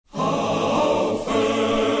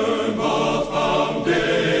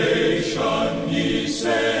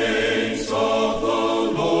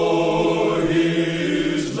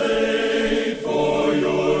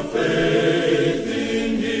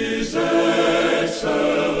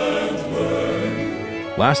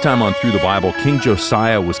Last time on Through the Bible, King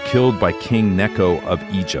Josiah was killed by King Necho of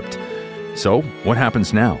Egypt. So, what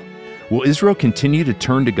happens now? Will Israel continue to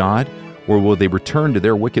turn to God, or will they return to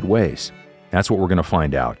their wicked ways? That's what we're going to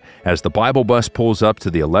find out as the Bible bus pulls up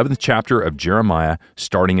to the 11th chapter of Jeremiah,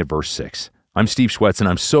 starting at verse 6. I'm Steve Schwetz, and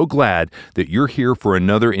I'm so glad that you're here for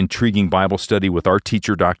another intriguing Bible study with our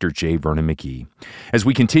teacher, Dr. J. Vernon McGee. As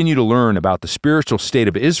we continue to learn about the spiritual state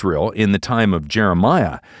of Israel in the time of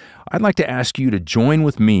Jeremiah, I'd like to ask you to join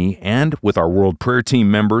with me and with our World Prayer Team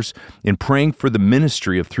members in praying for the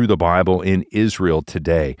ministry of Through the Bible in Israel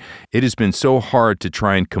today. It has been so hard to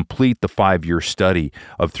try and complete the 5-year study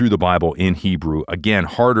of Through the Bible in Hebrew. Again,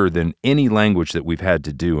 harder than any language that we've had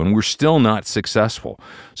to do, and we're still not successful.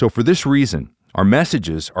 So for this reason, our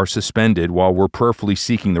messages are suspended while we're prayerfully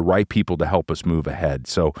seeking the right people to help us move ahead.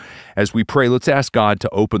 So as we pray, let's ask God to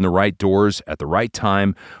open the right doors at the right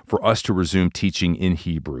time for us to resume teaching in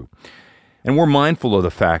Hebrew. And we're mindful of the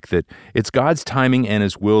fact that it's God's timing and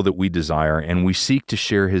His will that we desire, and we seek to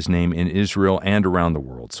share His name in Israel and around the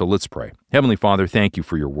world. So let's pray. Heavenly Father, thank you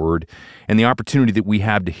for your word and the opportunity that we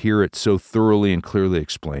have to hear it so thoroughly and clearly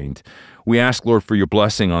explained. We ask, Lord, for your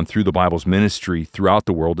blessing on Through the Bible's ministry throughout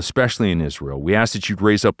the world, especially in Israel. We ask that you'd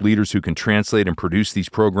raise up leaders who can translate and produce these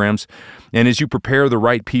programs. And as you prepare the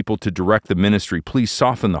right people to direct the ministry, please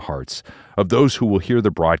soften the hearts of those who will hear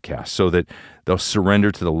the broadcast so that they'll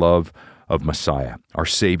surrender to the love of Messiah, our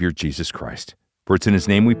Savior, Jesus Christ. For it's in His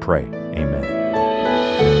name we pray. Amen.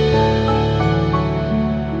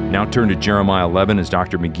 Now turn to Jeremiah 11 as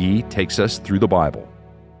Dr. McGee takes us through the Bible.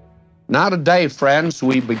 Now today, friends,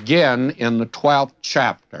 we begin in the 12th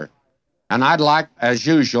chapter. And I'd like, as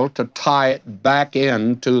usual, to tie it back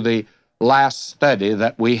into the last study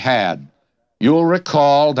that we had. You'll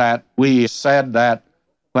recall that we said that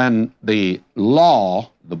when the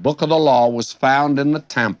law, the book of the law, was found in the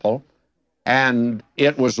temple, and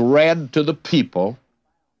it was read to the people,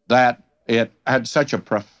 that it had such a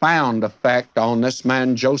profound effect on this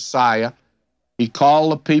man Josiah. He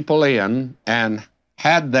called the people in and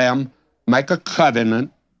had them make a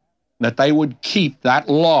covenant that they would keep that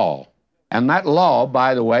law. And that law,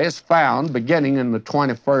 by the way, is found beginning in the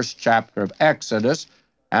 21st chapter of Exodus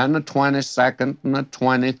and the 22nd and the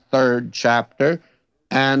 23rd chapter,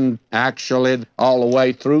 and actually all the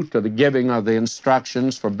way through to the giving of the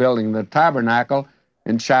instructions for building the tabernacle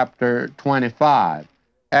in chapter 25.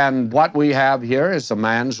 And what we have here is a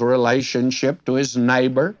man's relationship to his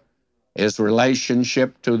neighbor, his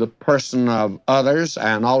relationship to the person of others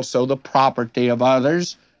and also the property of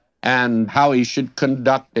others, and how he should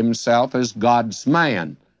conduct himself as God's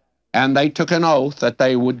man. And they took an oath that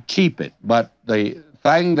they would keep it. But the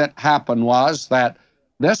thing that happened was that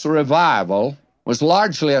this revival was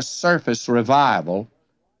largely a surface revival,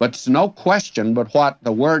 but it's no question but what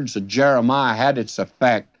the words of Jeremiah had its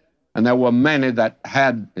effect, and there were many that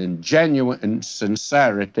had in genuine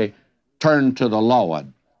sincerity turned to the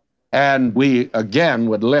Lord. And we again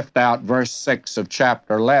would lift out verse 6 of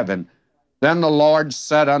chapter 11. Then the Lord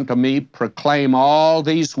said unto me, proclaim all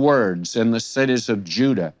these words in the cities of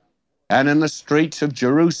Judah and in the streets of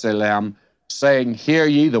Jerusalem, saying, hear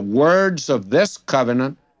ye the words of this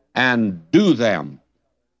covenant, and do them.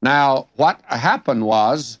 Now, what happened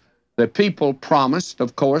was the people promised,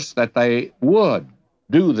 of course, that they would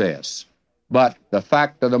do this. But the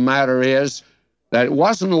fact of the matter is that it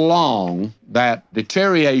wasn't long that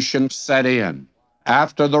deterioration set in.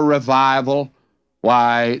 After the revival,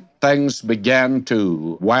 why, things began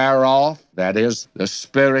to wear off, that is, the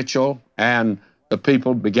spiritual, and the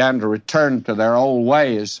people began to return to their old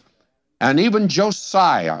ways. And even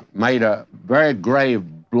Josiah made a very grave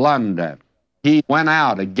blunder. He went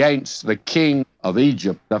out against the king of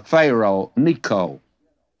Egypt, the Pharaoh Necho,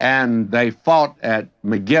 and they fought at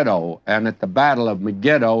Megiddo. And at the Battle of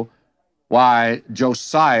Megiddo, why,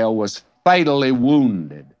 Josiah was fatally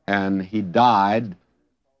wounded, and he died.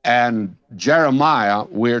 And Jeremiah,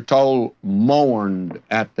 we're told, mourned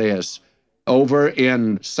at this. Over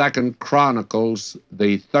in 2 Chronicles,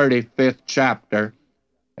 the 35th chapter,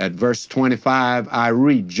 at verse 25, I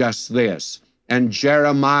read just this. And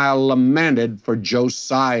Jeremiah lamented for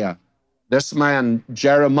Josiah. This man,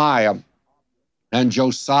 Jeremiah, and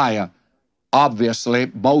Josiah, obviously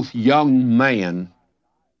both young men,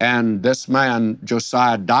 and this man,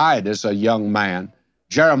 Josiah, died as a young man.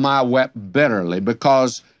 Jeremiah wept bitterly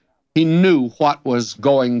because he knew what was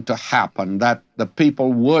going to happen, that the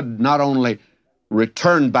people would not only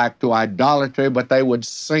return back to idolatry, but they would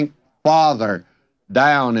sink farther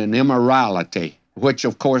down in immorality, which,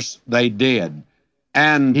 of course, they did.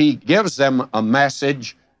 And he gives them a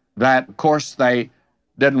message that, of course, they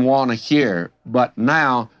didn't want to hear. But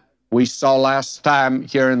now we saw last time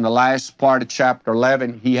here in the last part of chapter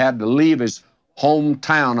 11, he had to leave his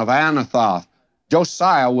hometown of Anathoth.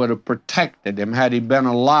 Josiah would have protected him had he been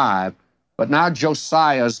alive, but now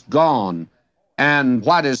Josiah's gone. And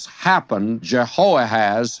what has happened,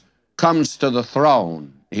 Jehoahaz comes to the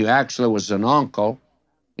throne. He actually was an uncle.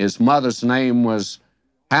 His mother's name was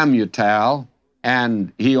Hamutal,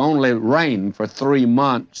 and he only reigned for 3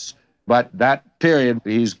 months. But that period,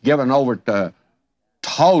 he's given over to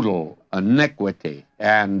total iniquity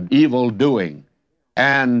and evil doing.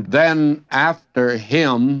 And then after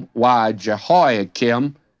him,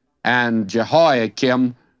 Jehoiakim, and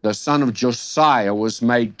Jehoiakim, the son of Josiah, was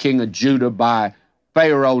made king of Judah by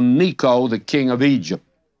Pharaoh Necho, the king of Egypt.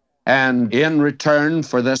 And in return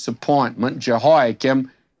for this appointment, Jehoiakim,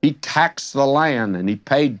 he taxed the land and he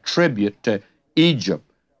paid tribute to Egypt.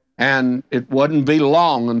 And it wouldn't be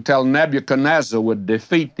long until Nebuchadnezzar would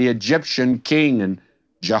defeat the Egyptian king, and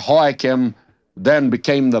Jehoiakim then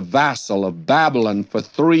became the vassal of Babylon for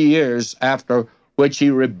 3 years, after which he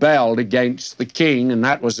rebelled against the king, and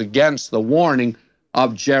that was against the warning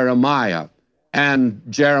of Jeremiah. And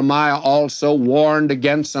Jeremiah also warned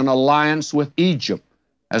against an alliance with Egypt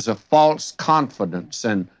as a false confidence.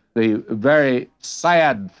 And the very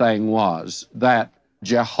sad thing was that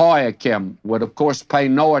Jehoiakim would, of course, pay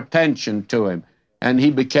no attention to him, and he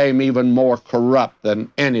became even more corrupt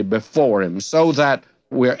than any before him, so that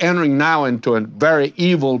we're entering now into a very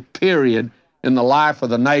evil period in the life of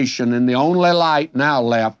the nation, and the only light now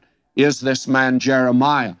left is this man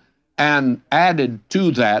Jeremiah. And added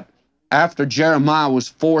to that, after Jeremiah was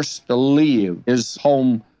forced to leave his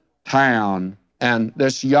hometown, and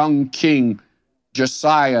this young king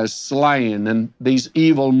Josiah is slain, and these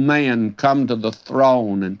evil men come to the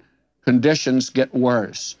throne, and conditions get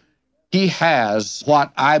worse. He has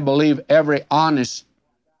what I believe every honest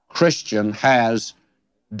Christian has: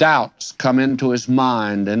 doubts come into his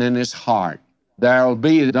mind and in his heart. There'll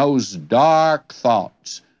be those dark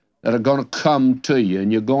thoughts that are going to come to you,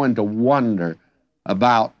 and you're going to wonder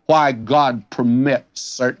about why God permits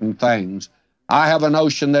certain things. I have a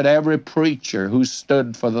notion that every preacher who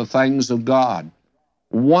stood for the things of God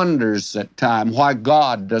wonders at times why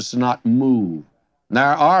God does not move. There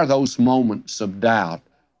are those moments of doubt,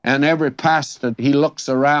 and every pastor, he looks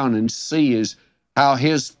around and sees how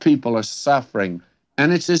his people are suffering,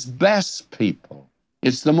 and it's his best people.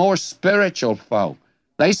 It's the more spiritual folk.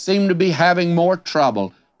 They seem to be having more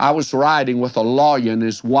trouble. I was riding with a lawyer and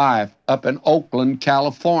his wife up in Oakland,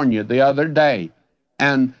 California the other day,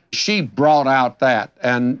 and she brought out that.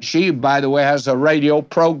 And she, by the way, has a radio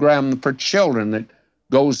program for children that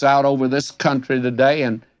goes out over this country today.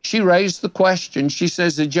 And she raised the question. She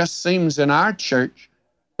says, it just seems in our church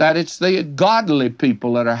that it's the godly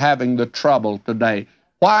people that are having the trouble today.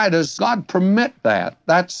 Why does God permit that?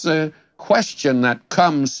 That's a question that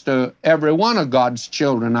comes to every one of God's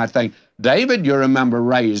children, I think. David, you remember,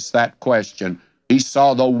 raised that question. He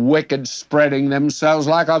saw the wicked spreading themselves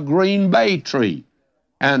like a green bay tree.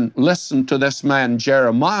 And listen to this man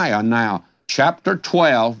Jeremiah now, chapter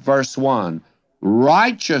 12, verse 1.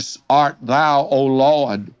 Righteous art thou, O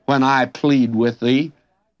Lord, when I plead with thee,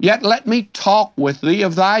 yet let me talk with thee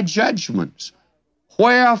of thy judgments.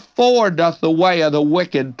 Wherefore doth the way of the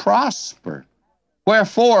wicked prosper?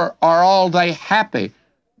 Wherefore are all they happy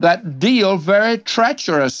that deal very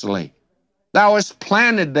treacherously? Thou hast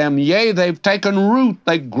planted them, yea, they've taken root,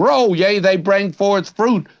 they grow, yea, they bring forth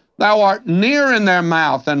fruit. Thou art near in their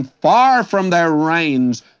mouth and far from their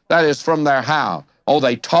reins, that is, from their house. Oh,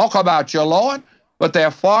 they talk about you, Lord, but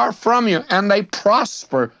they're far from you, and they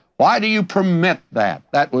prosper. Why do you permit that?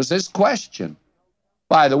 That was his question.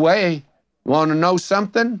 By the way, you want to know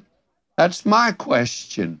something? That's my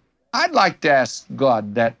question. I'd like to ask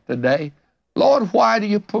God that today. Lord, why do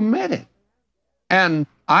you permit it? And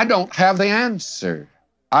I don't have the answer.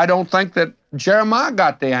 I don't think that Jeremiah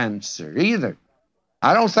got the answer either.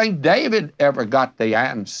 I don't think David ever got the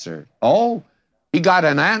answer. Oh, he got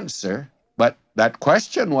an answer, but that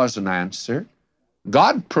question wasn't answered.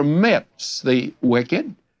 God permits the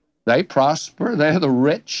wicked. They prosper. They're the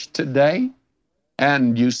rich today,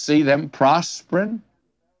 and you see them prospering,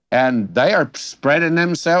 and they are spreading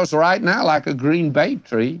themselves right now like a green bay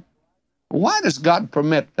tree. Why does God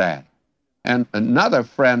permit that? And another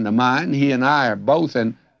friend of mine, he and I are both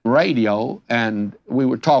in radio, and we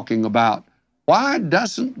were talking about why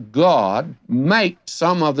doesn't God make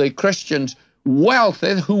some of the Christians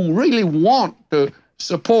wealthy who really want to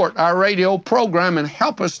support our radio program and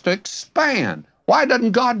help us to expand? Why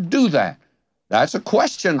doesn't God do that? That's a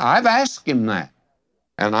question. I've asked him that.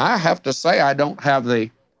 And I have to say I don't have the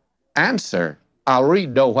answer. I'll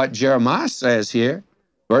read, though, what Jeremiah says here.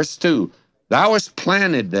 Verse 2, thou hast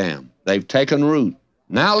planted them. They've taken root.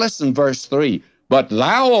 Now listen, verse 3, but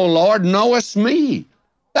thou, O Lord, knowest me.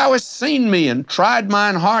 Thou hast seen me and tried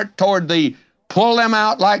mine heart toward thee. Pull them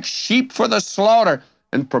out like sheep for the slaughter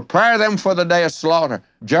and prepare them for the day of slaughter.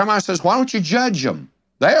 Jeremiah says, why don't you judge them?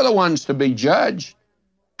 They're the ones to be judged.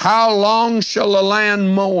 How long shall the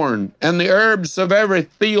land mourn, and the herbs of every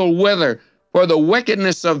field wither, for the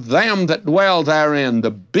wickedness of them that dwell therein?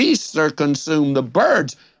 The beasts are consumed, the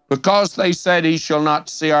birds, because they said, he shall not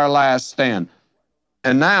see our last stand.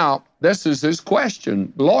 And now, this is his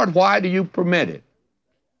question. Lord, why do you permit it?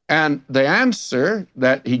 And the answer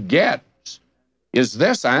that he gets is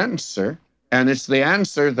this answer, and it's the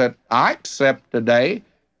answer that I accept today,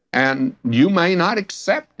 and you may not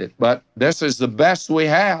accept it, but this is the best we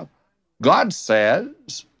have. God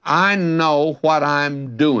says, I know what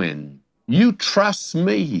I'm doing. You trust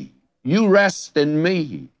me. You rest in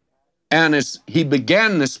me. And as he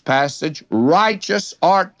began this passage, righteous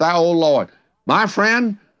art thou, O Lord. My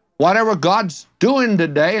friend, whatever God's doing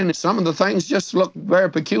today, and some of the things just look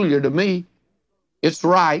very peculiar to me, it's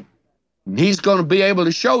right. He's going to be able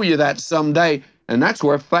to show you that someday. And that's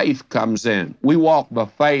where faith comes in. We walk by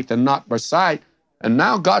faith and not by sight. And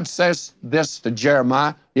now God says this to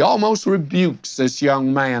Jeremiah. He almost rebukes this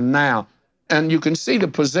young man now. And you can see the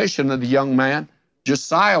position of the young man.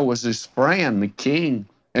 Josiah was his friend, the king.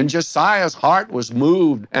 And Josiah's heart was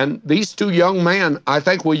moved. And these two young men, I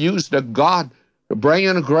think, were used of God to bring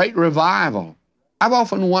in a great revival. I've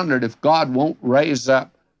often wondered if God won't raise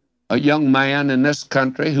up a young man in this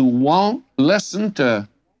country who won't listen to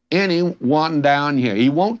anyone down here. He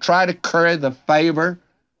won't try to curry the favor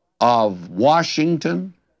of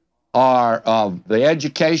Washington or of the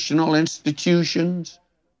educational institutions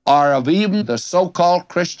or of even the so-called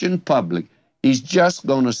Christian public. He's just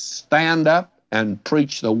going to stand up and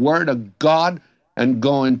preach the Word of God and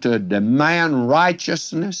going to demand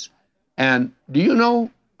righteousness. And do you know,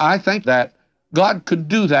 I think that God could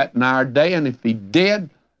do that in our day, and if he did,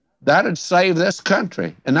 that'd save this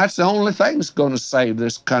country. And that's the only thing that's going to save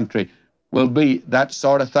this country, will be that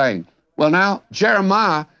sort of thing. Well, now,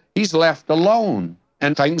 Jeremiah, he's left alone,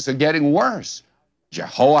 and things are getting worse.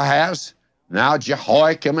 Jehoahaz, now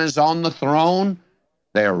Jehoiakim is on the throne.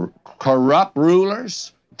 They're corrupt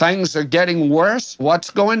rulers. Things are getting worse. What's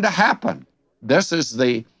going to happen? This is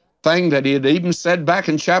the thing that he had even said back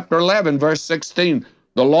in chapter 11, verse 16.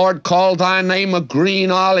 The Lord called thy name a green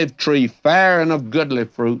olive tree, fair and of goodly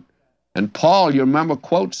fruit. And Paul, you remember,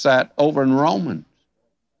 quotes that over in Romans.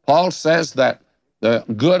 Paul says that the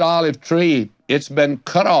good olive tree, it's been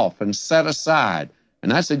cut off and set aside.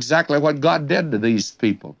 And that's exactly what God did to these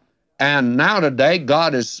people. And now today,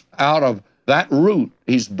 God is out of that root.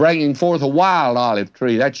 He's bringing forth a wild olive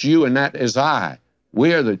tree. That's you and that is I.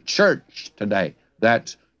 We're the church today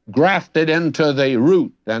that's grafted into the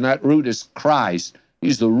root, and that root is Christ.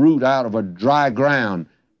 He's the root out of a dry ground,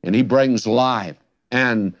 and he brings life.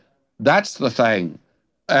 And that's the thing.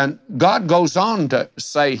 And God goes on to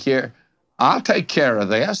say here, I'll take care of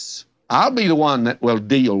this. I'll be the one that will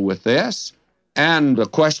deal with this. And the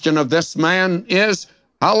question of this man is,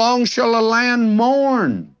 how long shall the land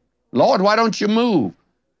mourn? Lord, why don't you move?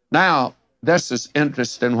 Now, this is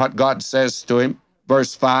interesting what God says to him.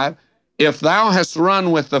 Verse 5, if thou hast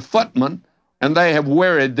run with the footmen, and they have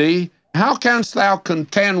wearied thee, how canst thou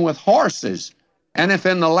contend with horses? And if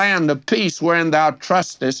in the land of peace wherein thou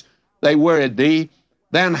trustest they wearied thee,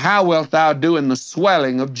 then how wilt thou do in the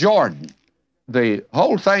swelling of Jordan? The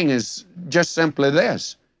whole thing is just simply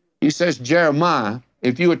this. He says, Jeremiah,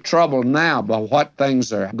 if you are troubled now by what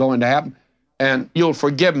things are going to happen, and you'll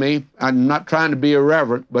forgive me, I'm not trying to be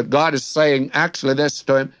irreverent, but God is saying actually this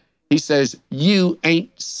to him. He says, you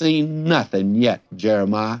ain't seen nothing yet,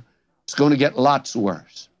 Jeremiah. It's going to get lots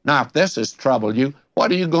worse. Now, if this has troubled you,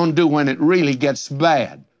 what are you going to do when it really gets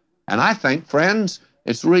bad? And I think, friends,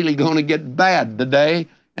 it's really going to get bad today,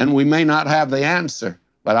 and we may not have the answer,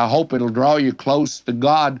 but I hope it'll draw you close to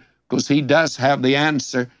God, because he does have the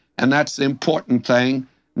answer, and that's the important thing.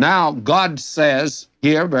 Now, God says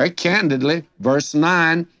here very candidly, verse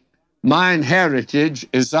 9, mine heritage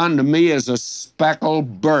is unto me as a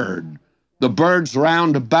speckled bird. The birds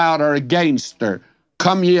round about are against her.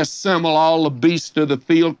 Come ye assemble, all the beasts of the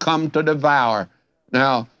field come to devour.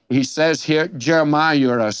 Now, he says here, Jeremiah,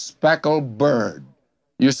 you're a speckled bird.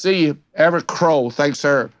 You see, every crow thinks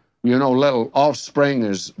her, little offspring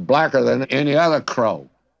is blacker than any other crow.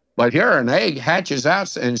 But here an egg hatches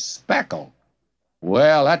out and speckled.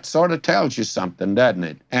 Well, that sort of tells you something, doesn't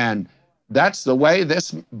it? And that's the way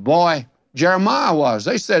this boy Jeremiah was.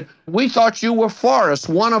 They said, we thought you were for us,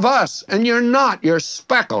 one of us, and you're not. You're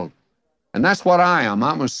speckled. And that's what I am.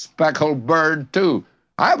 I'm a speckled bird, too.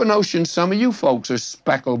 I have a notion some of you folks are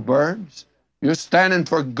speckled birds. You're standing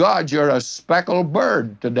for God. You're a speckled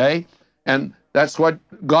bird today. And that's what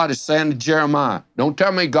God is saying to Jeremiah. Don't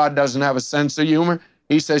tell me God doesn't have a sense of humor.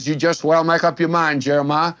 He says, you just well make up your mind,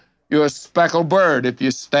 Jeremiah. You're a speckled bird if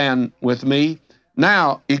you stand with me.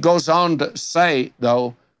 Now, he goes on to say,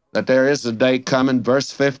 though, that there is a day coming,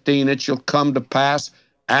 verse 15, it shall come to pass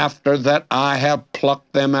after that I have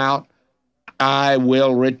plucked them out, I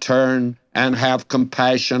will return and have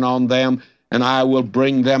compassion on them, and I will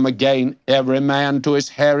bring them again, every man to his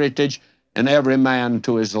heritage and every man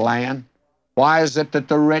to his land. Why is it that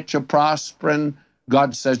the rich are prospering?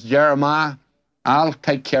 God says, Jeremiah, I'll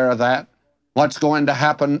take care of that. What's going to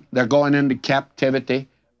happen? They're going into captivity,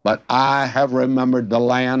 but I have remembered the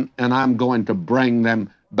land, and I'm going to bring them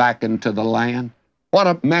back into the land. What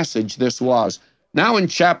a message this was. Now in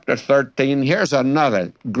chapter 13, here's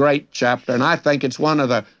another great chapter, and I think it's one of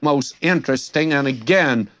the most interesting. And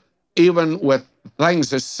again, even with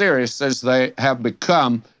things as serious as they have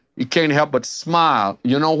become, you can't help but smile.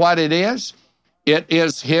 You know what it is? It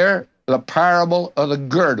is here the parable of the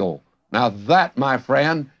girdle. Now that, my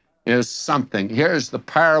friend, is something. Here's the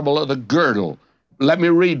parable of the girdle. Let me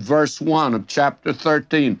read verse 1 of chapter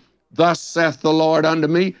 13. Thus saith the Lord unto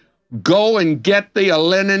me, go and get thee a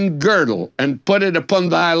linen girdle, and put it upon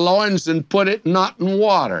thy loins, and put it not in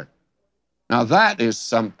water. Now that is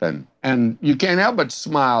something, and you can't help but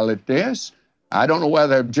smile at this. I don't know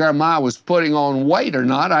whether Jeremiah was putting on weight or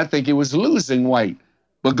not. I think he was losing weight.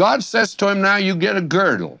 But God says to him, now you get a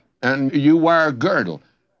girdle, and you wear a girdle.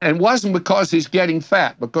 And it wasn't because he's getting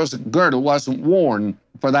fat, because the girdle wasn't worn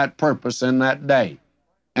for that purpose in that day.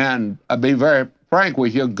 And I'll be very frank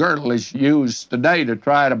with you, a girdle is used today to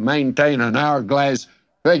try to maintain an hourglass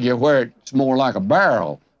figure where it's more like a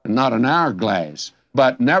barrel and not an hourglass.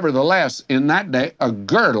 But nevertheless, in that day, a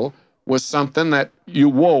girdle was something that you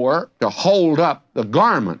wore to hold up the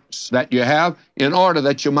garments that you have in order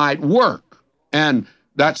that you might work. And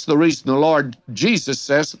that's the reason the Lord Jesus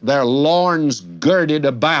says their loins girded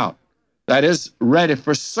about, that is, ready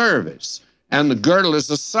for service. And the girdle is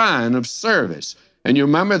a sign of service. And you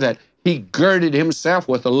remember that he girded himself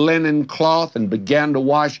with a linen cloth and began to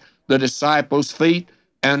wash the disciples' feet.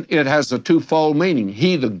 And it has a twofold meaning.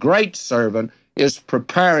 He, the great servant, is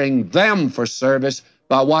preparing them for service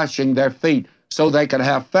by washing their feet so they could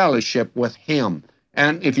have fellowship with him.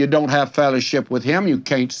 And if you don't have fellowship with him, you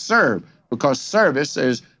can't serve, because service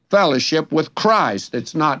is fellowship with Christ.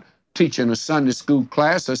 It's not teaching a Sunday school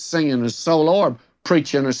class or singing a solo or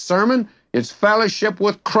preaching a sermon. It's fellowship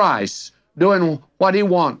with Christ, doing what he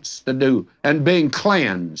wants to do and being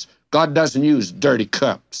cleansed. God doesn't use dirty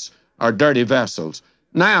cups or dirty vessels.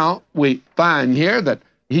 Now we find here that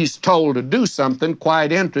he's told to do something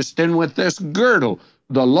quite interesting with this girdle.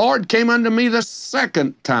 The Lord came unto me the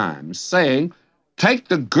second time, saying, take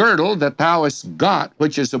the girdle that thou hast got,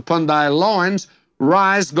 which is upon thy loins,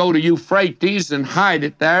 rise, go to Euphrates, and hide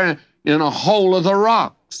it there in a hole of the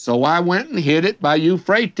rock. So I went and hid it by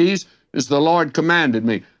Euphrates, as the Lord commanded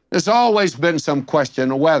me. There's always been some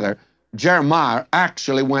question of whether Jeremiah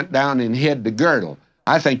actually went down and hid the girdle.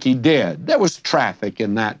 I think he did. There was traffic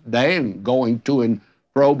in that day and going to and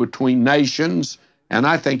fro between nations, and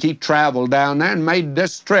I think he traveled down there and made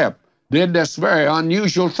this trip, did this very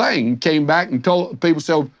unusual thing, came back and told people,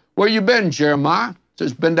 said, where you been, Jeremiah?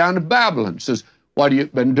 Says, been down to Babylon. Says, what have you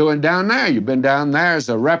been doing down there? You've been down there as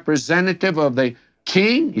a representative of the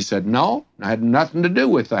king? He said, no, I had nothing to do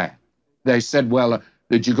with that. They said, well,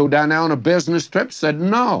 did you go down there on a business trip? Said,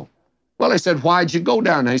 no. Well, they said, why'd you go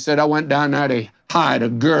down there? He said, I went down there to hide a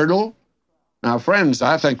girdle. Now, friends,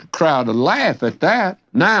 I think the crowd would laugh at that.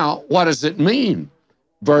 Now, what does it mean?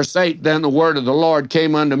 Verse 8, then the word of the Lord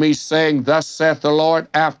came unto me, saying, thus saith the Lord,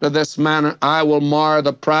 after this manner I will mar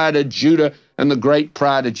the pride of Judah and the great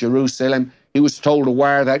pride of Jerusalem. He was told to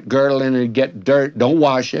wear that girdle and it'd get dirt. Don't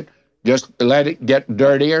wash it. Just let it get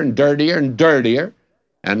dirtier and dirtier and dirtier.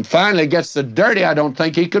 And finally it gets so dirty, I don't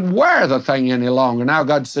think he could wear the thing any longer. Now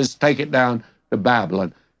God says, take it down to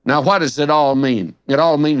Babylon. Now, what does it all mean? It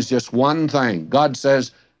all means just one thing. God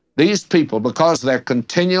says, these people, because they're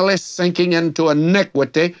continually sinking into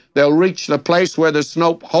iniquity, they'll reach the place where there's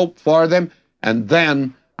no hope for them, and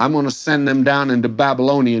then I'm going to send them down into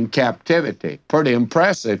Babylonian captivity. Pretty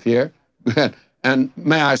impressive here. And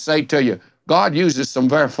may I say to you, God uses some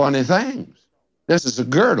very funny things. This is a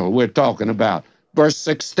girdle we're talking about. Verse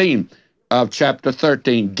 16 of chapter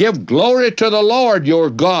 13, give glory to the Lord your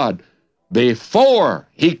God, before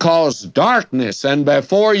he caused darkness, and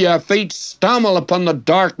before your feet stumble upon the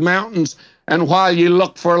dark mountains, and while you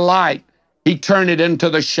look for light. He turn it into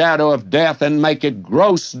the shadow of death and make it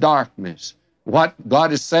gross darkness. What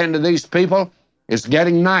God is saying to these people, it's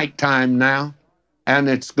getting nighttime now, and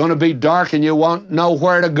it's going to be dark and you won't know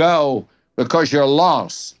where to go because you're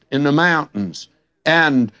lost in the mountains.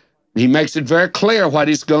 And he makes it very clear what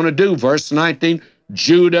he's going to do. Verse 19,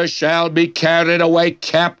 Judah shall be carried away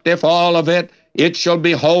captive, all of it. It shall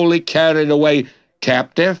be wholly carried away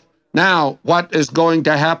captive. Now, what is going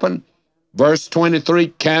to happen? Verse 23,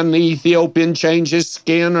 can the Ethiopian change his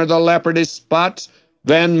skin or the leopard his spots?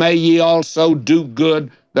 Then may ye also do good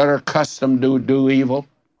that are accustomed to do evil.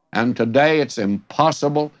 And today it's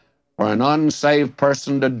impossible for an unsaved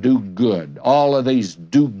person to do good. All of these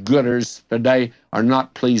do-gooders today are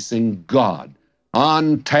not pleasing God.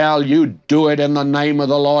 Until you do it in the name of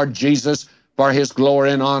the Lord Jesus for his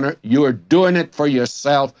glory and honor, you are doing it for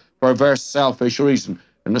yourself for a very selfish reason.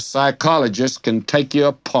 And the psychologist can take you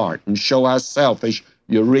apart and show how selfish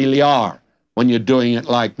you really are when you're doing it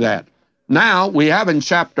like that. Now, we have in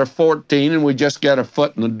chapter 14, and we just get a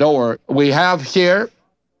foot in the door, we have here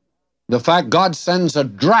the fact God sends a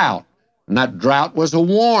drought. And that drought was a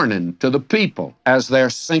warning to the people as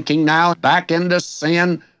they're sinking now back into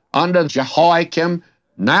sin under Jehoiakim.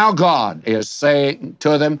 Now God is saying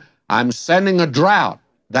to them, I'm sending a drought.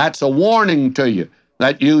 That's a warning to you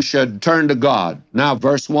that you should turn to God. Now,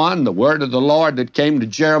 verse 1, the word of the Lord that came to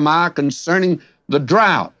Jeremiah concerning the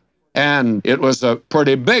drought. And it was a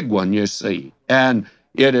pretty big one, you see. And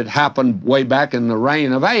it had happened way back in the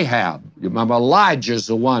reign of Ahab. You remember Elijah's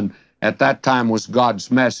the one at that time was God's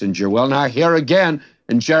messenger. Well, now here again,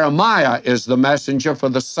 and Jeremiah is the messenger for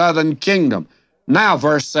the southern kingdom. Now,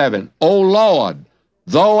 verse 7, O Lord,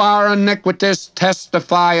 though our iniquities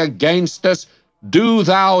testify against us, do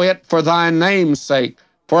thou it for thy name's sake,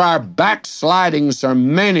 for our backslidings are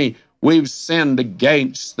many. We've sinned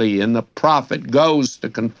against thee. And the prophet goes to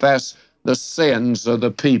confess the sins of the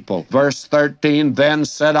people. Verse 13, then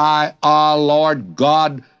said I, Ah, Lord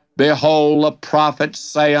God, behold, the prophets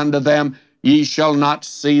say unto them, Ye shall not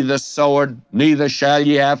see the sword, neither shall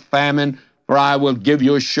ye have famine, for I will give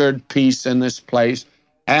you assured peace in this place.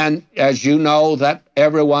 And as you know, that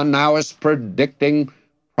everyone now is predicting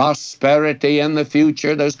prosperity in the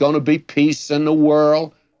future. There's going to be peace in the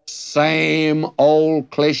world. Same old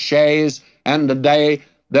cliches. And today,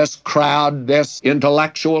 this crowd, this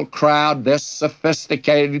intellectual crowd, this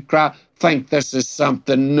sophisticated crowd, think this is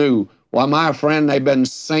something new. Well, my friend, they've been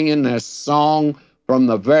singing this song from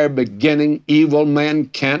the very beginning. Evil men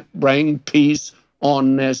can't bring peace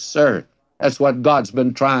on this earth. That's what God's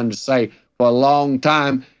been trying to say for a long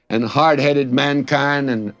time. And hard-headed mankind,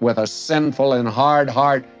 and with a sinful and hard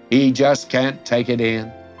heart, he just can't take it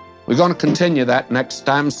in. We're going to continue that next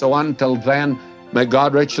time. So until then, may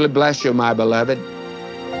God richly bless you, my beloved.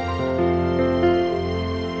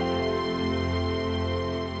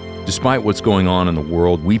 Despite what's going on in the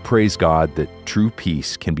world, we praise God that true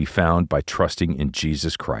peace can be found by trusting in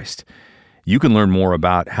Jesus Christ. You can learn more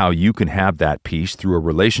about how you can have that peace through a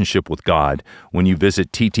relationship with God when you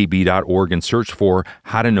visit ttb.org and search for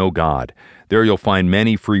How to Know God. There you'll find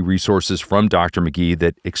many free resources from Dr. McGee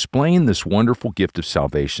that explain this wonderful gift of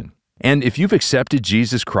salvation. And if you've accepted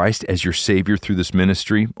Jesus Christ as your Savior through this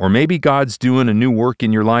ministry, or maybe God's doing a new work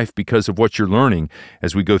in your life because of what you're learning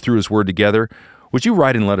as we go through His Word together, would you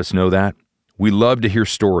write and let us know that? We love to hear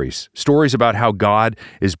stories about how God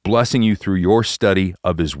is blessing you through your study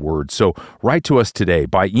of His Word. So write to us today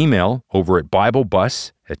by email over at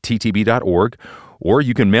BibleBus@ttb.org, or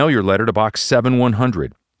you can mail your letter to Box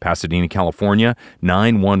 7100, Pasadena, California,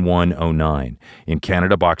 91109. In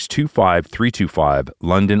Canada, Box 25325,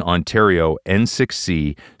 London, Ontario,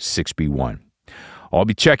 N6C 6B1. I'll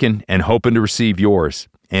be checking and hoping to receive yours.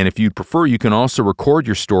 And if you'd prefer, you can also record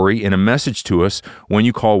your story in a message to us when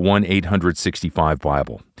you call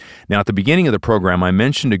 1-800-65-BIBLE. Now, at the beginning of the program, I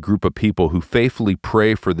mentioned a group of people who faithfully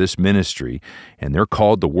pray for this ministry, and they're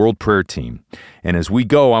called the World Prayer Team. And as we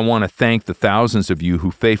go, I want to thank the thousands of you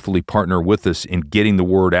who faithfully partner with us in getting the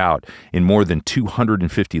word out in more than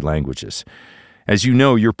 250 languages. As you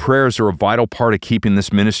know, your prayers are a vital part of keeping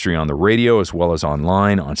this ministry on the radio as well as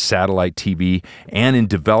online, on satellite TV, and in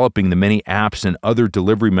developing the many apps and other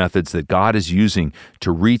delivery methods that God is using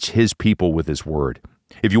to reach His people with His Word.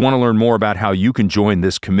 If you want to learn more about how you can join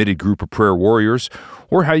this committed group of prayer warriors,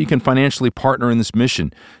 or how you can financially partner in this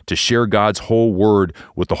mission to share God's whole Word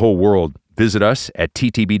with the whole world, visit us at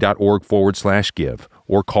ttb.org/give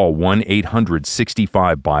or call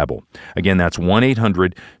 1-800-65-BIBLE. Again, that's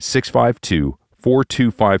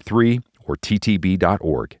 1-800-652-4253 or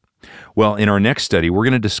ttb.org. Well, in our next study, we're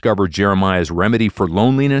going to discover Jeremiah's remedy for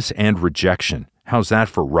loneliness and rejection How's that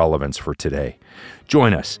for relevance for today?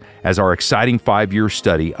 Join us as our exciting 5-year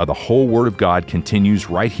study of the whole Word of God continues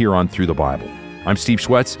right here on Through the Bible. I'm Steve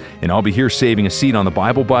Schwetz, and I'll be here saving a seat on the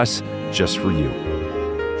Bible bus just for you.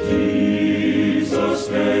 Jesus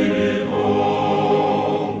paid it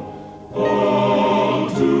all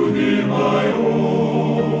to Him I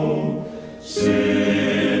owe.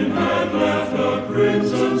 Sin had left a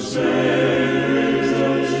crimson stain,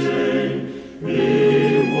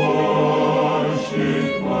 He washed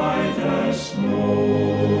it white as snow.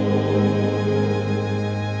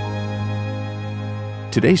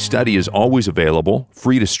 Today's study is always available,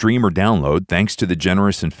 free to stream or download, thanks to the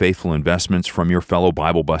generous and faithful investments from your fellow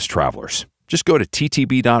Bible bus travelers. Just go to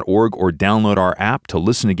ttb.org or download our app to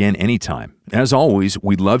listen again anytime. As always,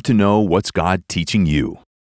 we'd love to know what's God teaching you.